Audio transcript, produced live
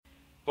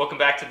Welcome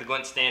back to the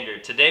Glint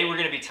Standard. Today we're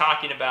going to be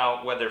talking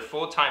about whether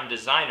full-time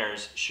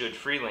designers should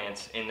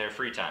freelance in their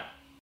free time.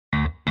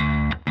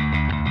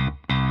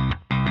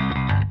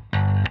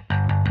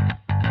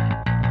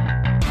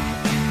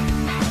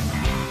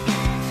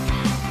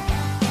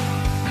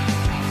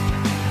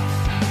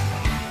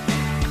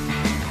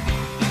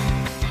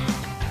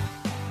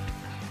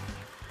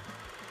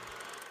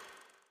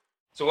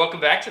 So welcome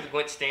back to the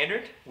Glint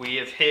Standard. We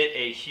have hit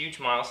a huge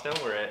milestone.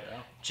 We're at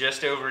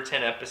just over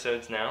 10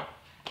 episodes now.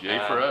 Yay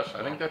for us.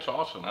 I think that's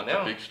awesome. That's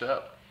a big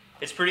step.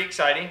 It's pretty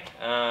exciting.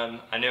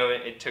 I know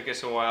it took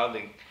us a while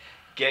to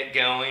get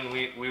going.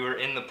 We were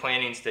in the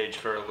planning stage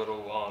for a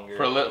little longer.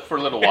 For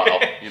a little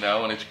while,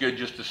 and it's good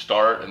just to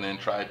start and then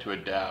try to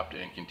adapt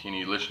and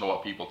continue. Listen to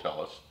what people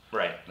tell us.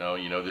 Right.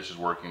 This is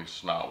working, this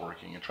is not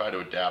working, and try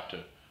to adapt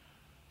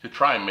to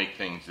try and make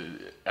things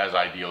as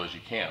ideal as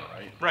you can,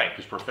 right? Right.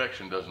 Because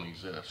perfection doesn't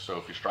exist. So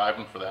if you're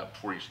striving for that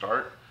before you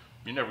start,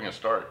 you're never going to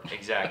start.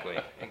 Exactly.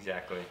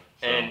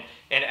 So. And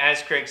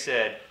as Craig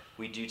said,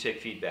 we do take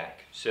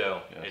feedback.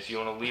 So if you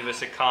want to leave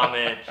us a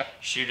comment,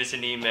 shoot us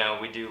an email.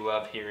 We do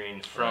love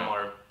hearing from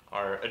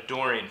our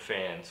adoring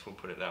fans. We'll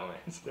put it that way.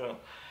 So.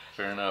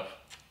 Fair enough.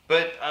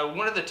 But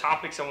one of the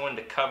topics I wanted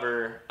to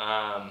cover,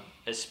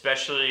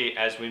 especially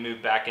as we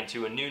move back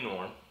into a new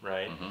norm,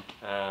 right?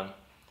 Mm-hmm.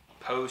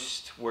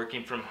 Post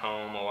working from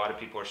home, a lot of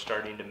people are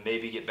starting to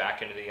maybe get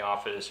back into the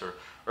office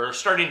or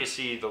starting to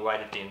see the light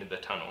at the end of the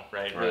tunnel,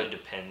 right? It really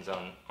depends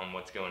on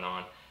what's going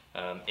on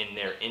in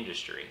their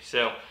industry.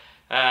 So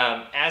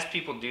as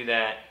people do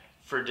that,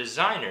 for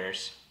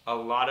designers, a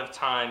lot of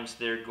times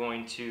they're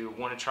going to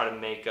want to try to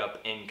make up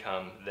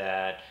income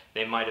that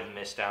they might have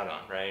missed out on,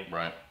 right?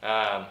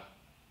 Right.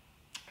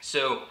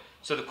 So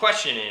the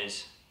question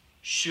is,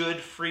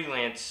 should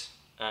freelance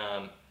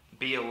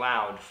be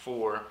allowed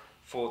for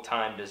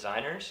full-time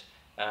designers,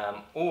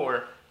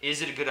 or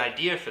is it a good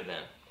idea for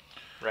them,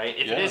 right?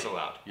 If it is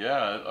allowed.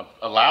 Yeah,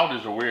 allowed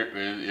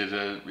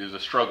is a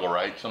struggle,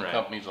 right? Some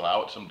companies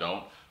allow it, some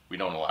don't. We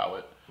don't allow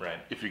it. Right.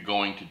 If you're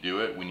going to do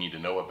it, we need to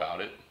know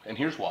about it, and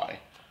here's why: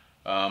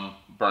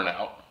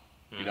 burnout,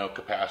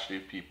 capacity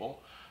of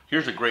people.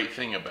 Here's a great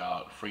thing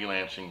about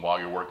freelancing while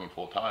you're working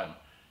full-time: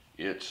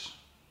 it's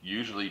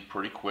usually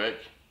pretty quick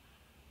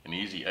and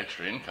easy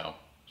extra income.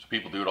 So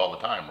people do it all the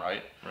time,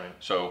 right? Right.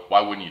 So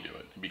why wouldn't you do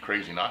it? It'd be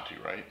crazy not to,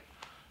 right?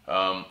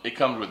 It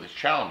comes with its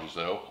challenges,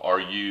 though.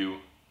 Are you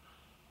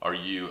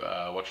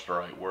what's the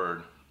right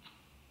word?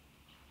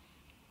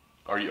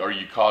 Are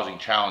you causing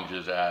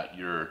challenges at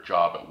your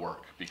job at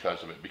work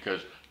because of it?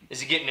 Because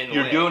is it getting in the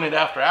you're way? doing it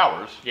after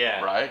hours,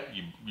 right?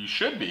 You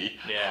should be.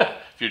 Yeah.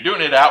 If you're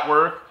doing it at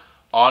work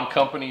on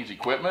company's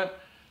equipment,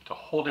 it's a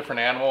whole different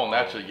animal, and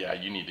that's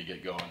you need to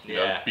get going.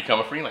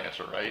 Become a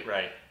freelancer, right?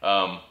 Right.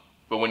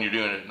 But when you're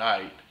doing it at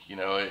night,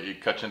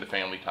 it cuts into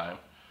family time.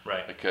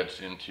 Right. It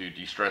cuts into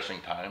de-stressing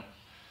time.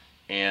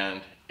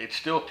 And it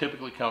still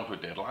typically comes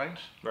with deadlines.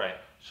 Right.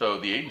 So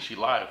the agency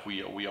life,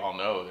 we all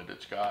know that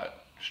it's got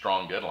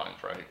strong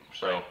deadlines, right?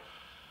 So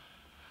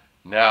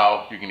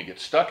now you're going to get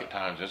stuck at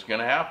times. It's going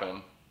to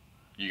happen.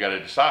 You got to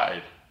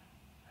decide,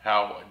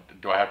 how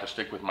do I have to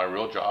stick with my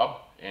real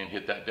job and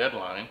hit that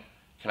deadline?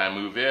 Can I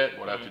move it?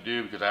 What do I have to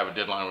do because I have a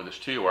deadline with this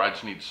too, or I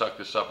just need to suck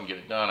this up and get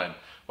it done? I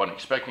wasn't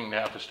expecting to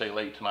have to stay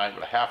late tonight,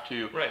 but I have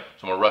to. Right.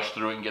 So I'm gonna rush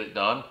through it and get it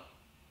done.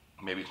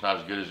 Maybe it's not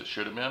as good as it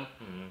should have been.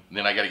 Mm-hmm. And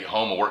then I got to get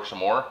home and work some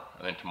more,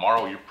 and then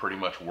tomorrow you're pretty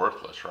much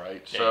worthless,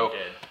 right? Yeah, so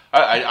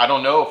I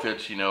don't know if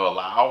it's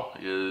allow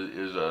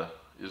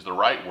is the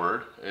right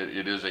word.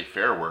 It is a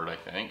fair word, I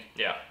think.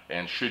 Yeah.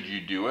 And should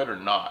you do it or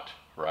not?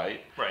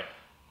 Right. Right.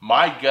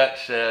 My gut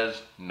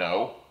says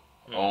no,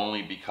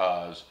 only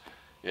because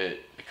a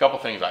couple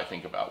things I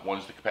think about. One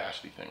is the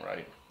capacity thing,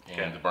 right?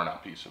 And the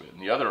burnout piece of it.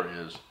 And the other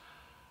is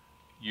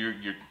you're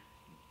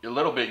a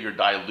little bit, you're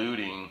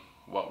diluting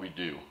what we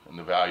do and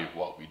the value of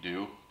what we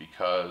do,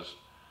 because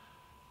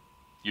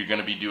you're going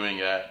to be doing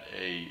it at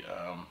a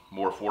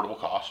more affordable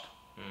cost,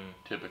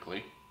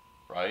 typically,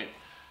 right?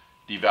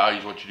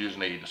 Devalues what you do as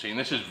an agency. And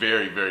this is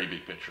very, very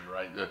big picture,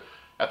 right?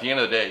 At the end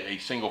of the day, a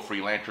single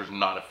freelancer is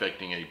not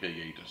affecting a big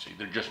agency.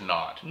 They're just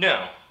not.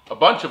 No. A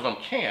bunch of them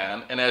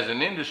can, and as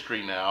an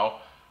industry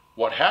now,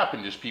 what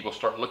happens is people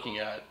start looking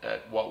at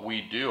what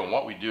we do, and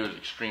what we do is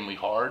extremely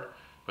hard,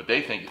 but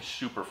they think it's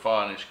super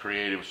fun, it's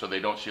creative, so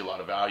they don't see a lot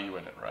of value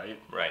in it, right?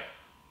 Right.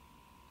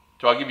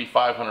 So I'll give you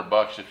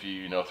 $500 if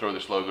you throw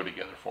this logo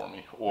together for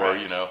me, or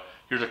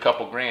here's a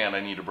couple grand,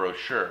 I need a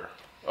brochure.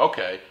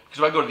 Okay, because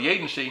if I go to the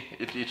agency,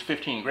 it's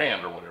 15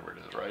 grand or whatever it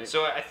is, right?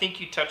 So I think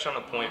you touched on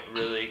a point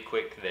really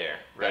quick there,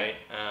 right?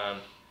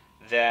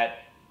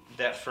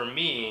 That for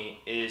me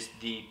is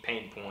the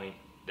pain point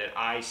that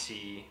I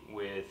see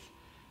with,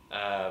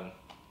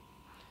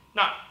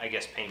 not I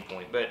guess pain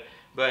point,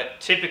 but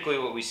typically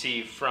what we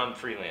see from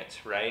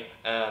freelance, right,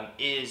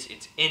 is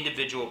it's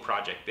individual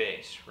project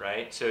based,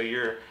 right? So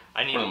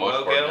I need a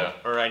logo,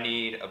 or I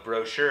need a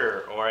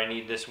brochure, or I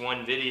need this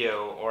one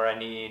video, or I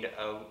need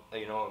a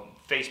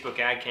Facebook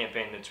ad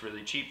campaign that's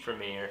really cheap for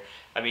me, or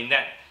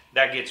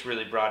that gets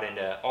really brought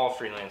into all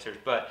freelancers.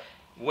 But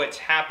what's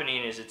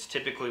happening is it's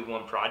typically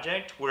one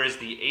project, whereas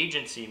the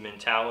agency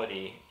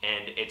mentality,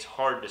 and it's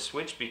hard to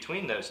switch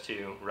between those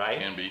two, right?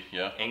 Can be,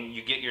 yeah. And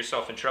you get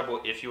yourself in trouble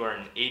if you are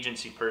an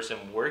agency person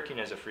working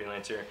as a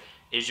freelancer,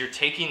 is you're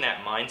taking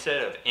that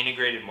mindset of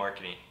integrated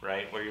marketing,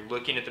 right? Where you're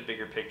looking at the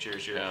bigger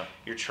pictures,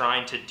 you're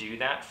trying to do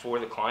that for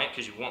the client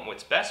because you want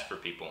what's best for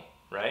people,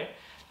 right?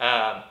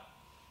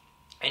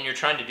 And you're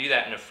trying to do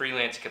that in a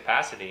freelance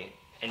capacity,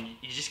 and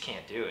you just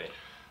can't do it.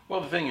 Well,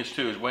 the thing is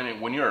too is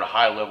when you're a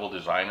high level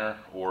designer,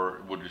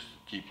 or we'll just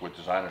keep with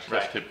designers,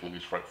 that's typically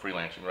who's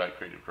freelancing, right?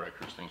 Creative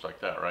directors, things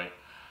like that, right?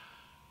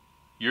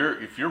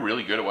 If you're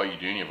really good at what you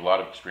do and you have a lot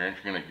of experience,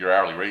 your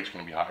hourly rate's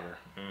going to be higher,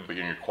 but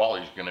your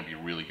quality is going to be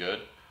really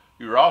good.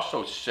 You're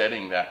also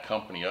setting that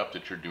company up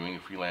that you're doing the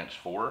freelance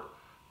for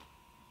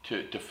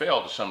to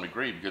fail to some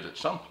degree, because at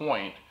some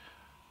point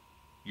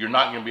you're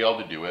not going to be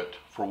able to do it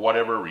for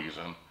whatever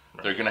reason.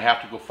 Right. They're going to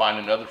have to go find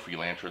another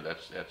freelancer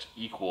that's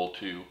equal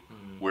to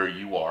where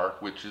you are,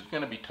 which is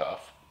going to be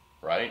tough,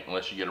 right?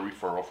 Unless you get a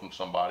referral from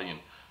somebody and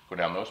go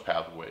down those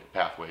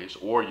pathways,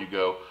 or you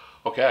go,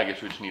 okay, I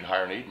guess we just need to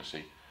hire an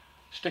agency.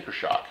 Sticker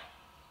shock,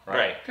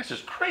 right? This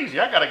is crazy.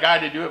 I got a guy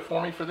to do it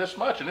for me for this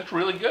much, and it's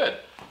really good.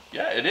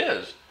 Yeah, it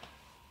is.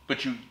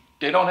 But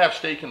they don't have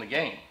stake in the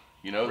game.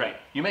 You know,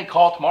 you may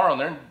call tomorrow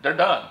and they're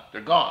done.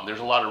 They're gone.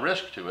 There's a lot of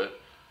risk to it,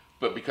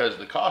 but because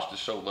the cost is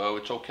so low,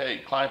 it's okay.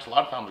 Clients a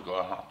lot of times go,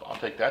 I'll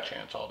take that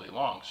chance all day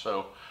long.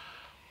 So,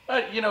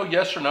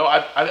 yes or no.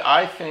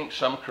 I think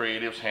some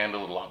creatives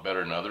handle it a lot better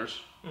than others,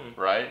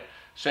 right?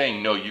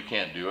 Saying no, you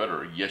can't do it,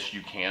 or yes,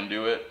 you can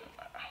do it.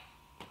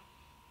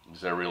 Is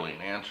there really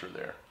an answer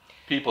there?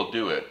 People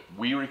do it.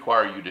 We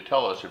require you to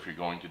tell us if you're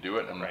going to do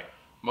it, and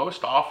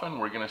most often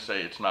we're going to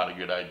say it's not a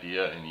good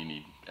idea,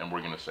 and we're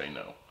going to say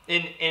no.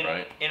 And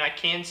I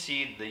can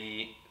see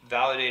the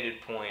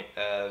validated point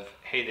of,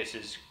 hey, this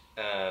is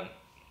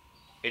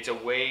it's a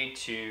way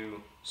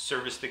to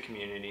service the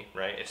community,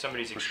 right? If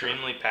somebody's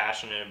extremely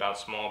passionate about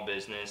small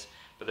business,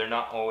 but they're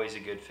not always a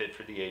good fit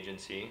for the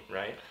agency,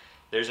 right?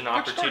 There's an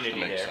opportunity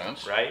there,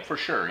 sense. Right? For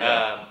sure,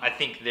 yeah. I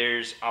think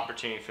there's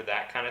opportunity for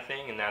that kind of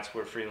thing, and that's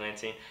where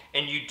freelancing,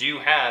 and you do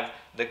have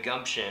the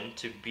gumption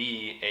to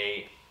be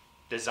a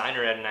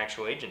designer at an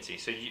actual agency,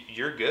 so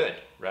you're good,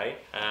 right?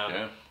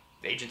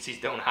 Agencies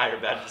don't hire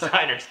bad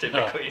designers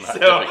typically,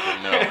 so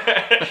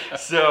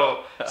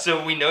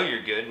we know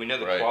you're good. We know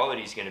the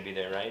quality's going to be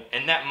there, right?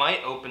 And that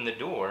might open the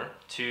door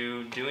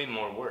to doing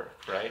more work,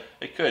 right?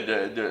 It could.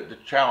 The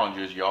challenge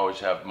is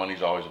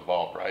money's always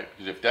involved, right?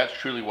 Because if that's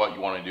truly what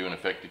you want to do and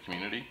affect the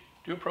community,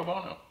 do it pro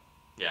bono.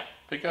 Yeah.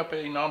 Pick up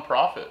a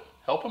nonprofit,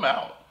 help them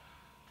out,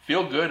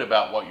 feel good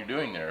about what you're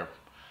doing there,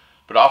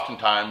 but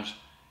oftentimes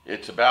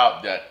it's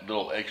about that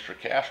little extra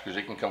cash, because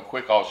it can come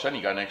quick. All of a sudden,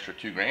 you got an extra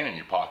 $2,000 in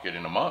your pocket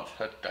in a month.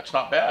 That's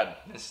not bad.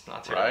 It's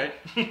not terrible.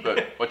 Right?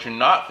 But what you're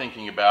not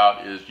thinking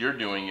about is you're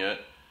doing it,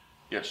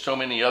 yet so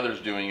many others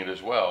doing it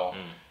as well.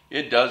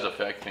 It does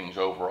affect things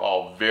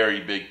overall, very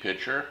big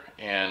picture,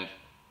 and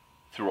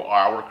through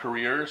our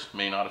careers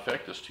may not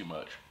affect us too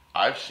much.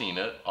 I've seen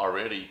it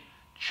already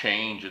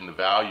change in the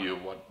value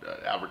of what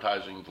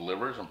advertising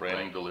delivers and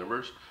branding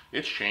delivers.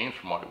 It's changed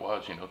from what it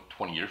was,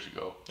 20 years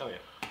ago. Oh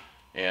yeah.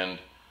 And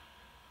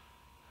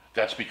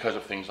that's because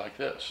of things like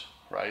this,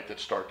 right, that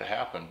start to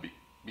happen.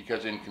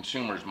 Because in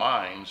consumers'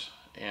 minds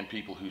and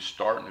people who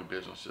start new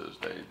businesses,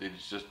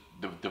 it's just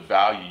the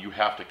value you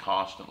have to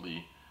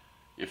constantly,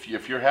 if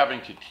you're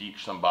having to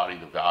teach somebody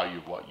the value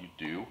of what you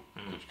do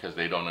because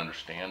they don't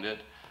understand it,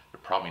 they're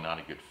probably not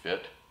a good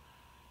fit,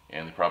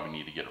 and they probably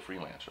need to get a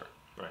freelancer.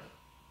 Right.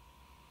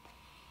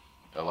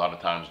 A lot of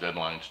times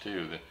deadlines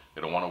too,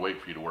 they don't want to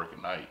wait for you to work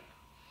at night.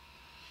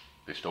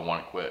 They still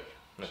want it quick.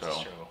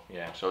 That's true.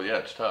 Yeah. So yeah,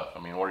 it's tough. I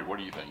mean, what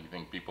do you think? You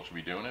think people should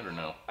be doing it or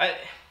no?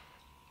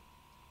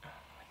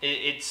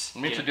 It's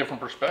a different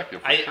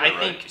perspective. I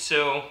think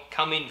so.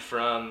 Coming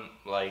from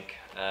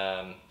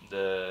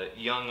the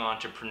young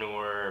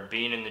entrepreneur,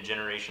 being in the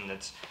generation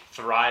that's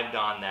thrived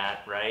on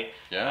that, right?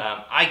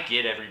 Yeah. I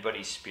get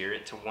everybody's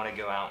spirit to want to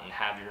go out and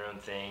have your own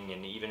thing,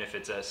 and even if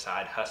it's a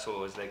side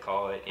hustle, as they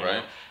call it, you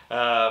know.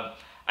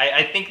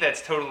 I think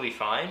that's totally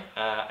fine.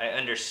 I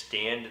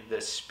understand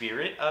the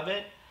spirit of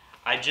it.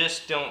 I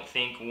just don't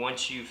think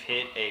once you've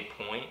hit a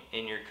point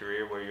in your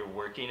career where you're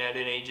working at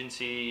an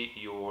agency,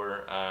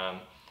 you're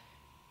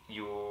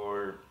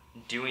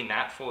doing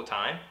that full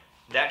time,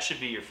 that should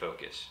be your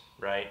focus,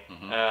 right?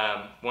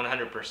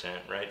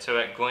 100%, right? So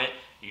at Glint,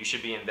 you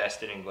should be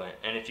invested in Glint.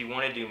 And if you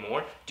want to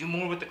do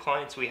more with the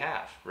clients we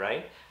have,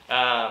 right?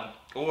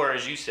 Or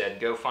as you said,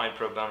 go find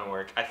pro bono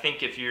work. I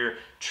think if you're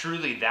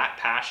truly that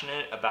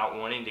passionate about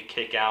wanting to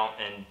kick out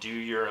and do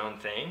your own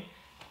thing,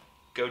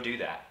 go do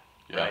that,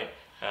 right?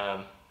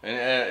 And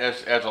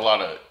as a lot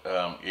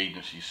of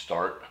agencies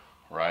start,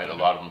 right? A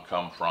lot of them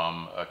come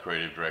from a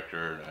creative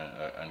director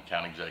and an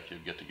account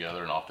executive get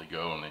together and off they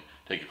go and they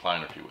take a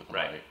client or two with them,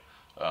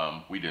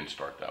 right? We didn't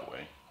start that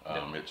way.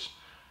 It's,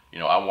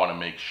 I want to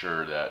make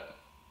sure that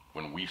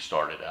when we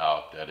started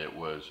out that it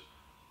was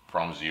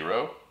from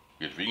zero,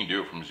 because if you can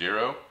do it from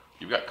zero,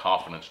 you've got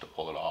confidence to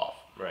pull it off.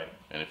 Right.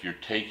 And if you're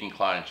taking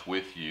clients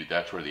with you,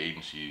 that's where the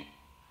agency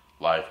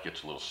life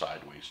gets a little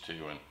sideways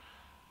too.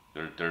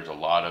 And there's a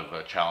lot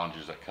of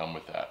challenges that come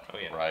with that, oh,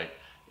 yeah. right?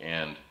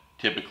 And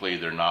typically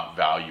they're not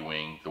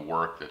valuing the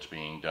work that's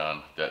being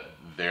done that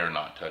they're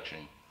not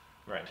touching,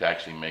 right, to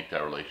actually make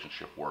that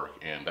relationship work.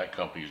 And that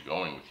company's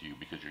going with you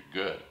because you're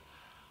good.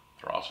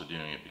 They're also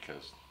doing it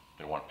because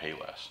they want to pay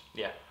less.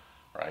 Yeah.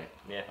 Right?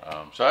 Yeah.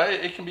 So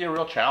it can be a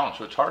real challenge.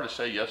 So it's hard to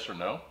say yes or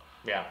no.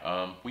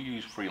 Yeah. We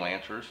use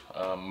freelancers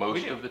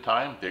most of the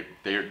time.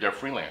 They're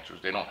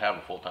freelancers. They don't have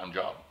a full-time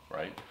job,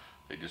 right?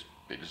 They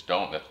just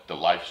don't. That's the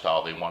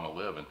lifestyle they want to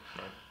live, and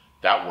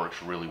that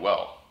works really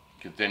well.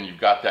 Because then you've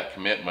got that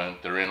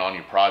commitment. They're in on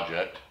your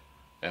project,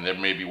 and they're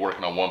maybe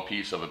working on one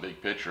piece of a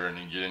big picture, and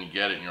then you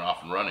get it, and you're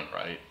off and running,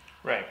 right?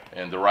 Right.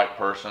 And the right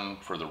person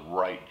for the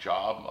right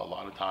job, a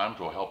lot of times,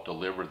 will help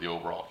deliver the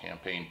overall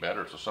campaign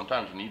better. So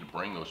sometimes you need to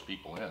bring those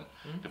people in.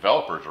 Mm-hmm.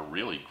 Developers are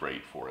really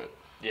great for it.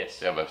 Yes.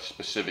 They have a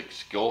specific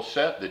skill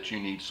set that you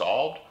need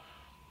solved.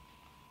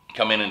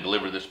 Come in and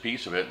deliver this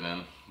piece of it, and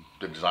then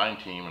the design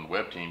team and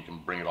web team can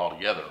bring it all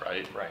together,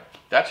 right? Right.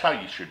 That's how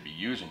you should be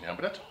using them,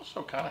 but that's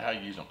also kind of how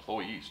you use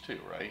employees too,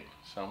 right?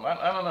 So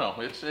I don't know.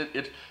 It's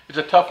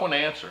a tough one to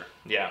answer.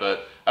 Yeah.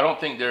 But I don't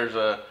think there's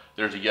a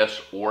yes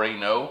or a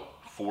no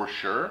for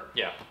sure.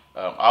 Yeah.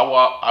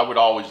 I would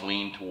always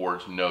lean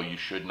towards no, you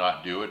should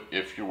not do it.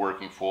 If you're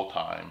working full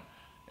time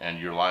and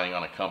you're relying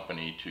on a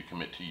company to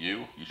commit to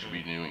you, you should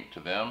be doing it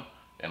to them.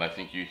 And I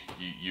think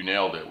you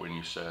nailed it when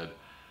you said,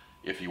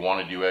 if you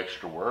want to do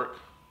extra work,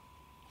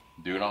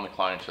 do it on the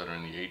clients that are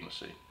in the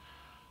agency.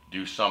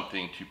 Do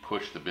something to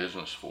push the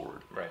business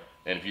forward. Right.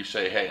 And if you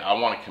say, hey, I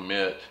want to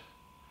commit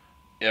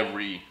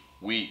every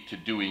week to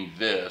doing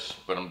this,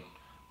 but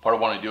part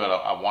of wanting to do it,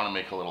 I want to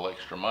make a little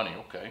extra money.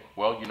 Okay,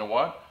 well, you know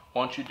what?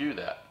 Why don't you do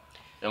that?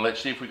 And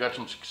let's see if we got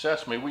some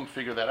success. Maybe we can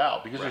figure that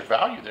out because there's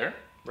value there.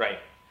 Right.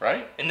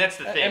 Right? And that's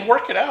the thing. And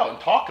work it out and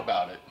talk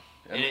about it.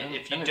 And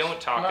if you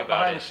don't talk about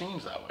behind it, the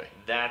scenes that way.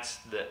 That's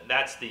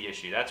the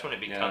issue. That's when it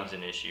becomes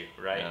an issue,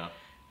 right?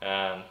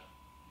 Yeah.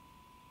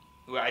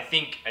 Well, I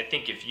think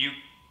if you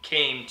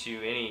came to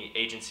any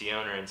agency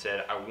owner and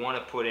said, I want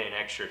to put in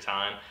extra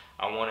time,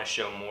 I want to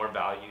show more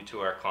value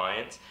to our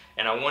clients,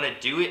 and I want to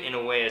do it in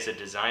a way as a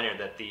designer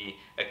that the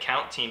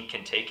account team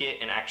can take it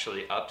and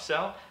actually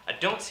upsell, I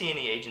don't see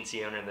any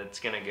agency owner that's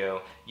going to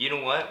go, you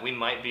know what, we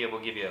might be able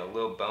to give you a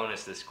little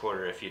bonus this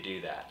quarter if you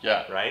do that.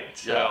 Yeah. Right?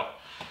 So yeah.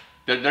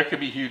 There could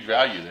be huge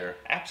value there.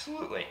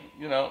 Absolutely.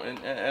 You know,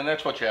 and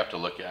that's what you have to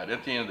look at.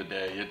 At the end of the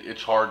day,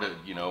 it's hard to,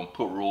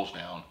 put rules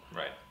down.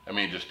 Right. I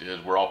mean, it just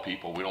is. We're all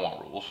people. We don't want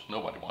rules.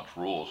 Nobody wants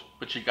rules.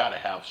 But you got to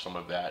have some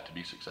of that to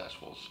be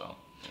successful. So.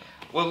 Yeah.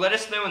 Well, let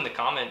us know in the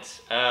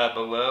comments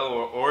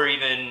below, or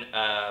even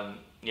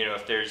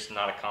if there's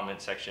not a comment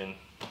section,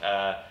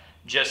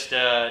 just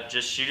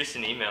shoot us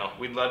an email.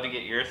 We'd love to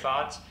get your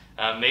thoughts.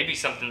 Maybe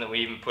something that we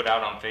even put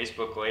out on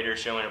Facebook later,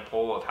 showing a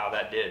poll of how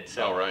that did.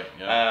 So, right.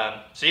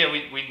 Yeah.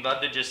 We'd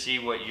love to just see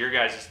what your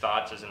guys'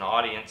 thoughts as an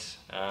audience.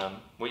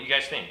 What you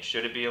guys think?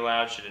 Should it be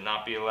allowed? Should it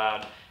not be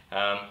allowed?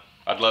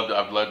 I'd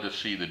love to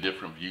see the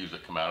different views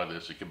that come out of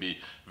this. It could be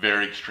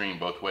very extreme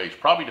both ways,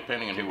 probably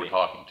depending on who we're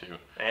talking to,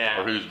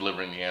 or who's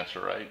delivering the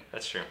answer, right?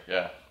 That's true.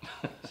 Yeah.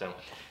 So,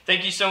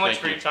 thank you so much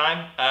for your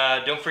time.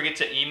 Don't forget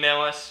to email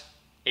us,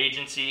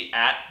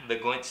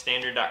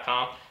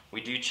 agency@theglintstandard.com.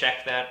 We do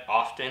check that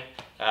often,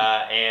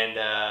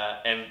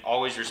 and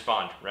always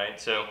respond, right?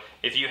 So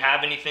if you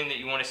have anything that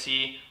you want to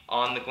see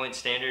on the Glint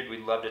Standard,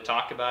 we'd love to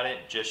talk about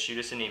it. Just shoot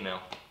us an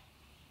email.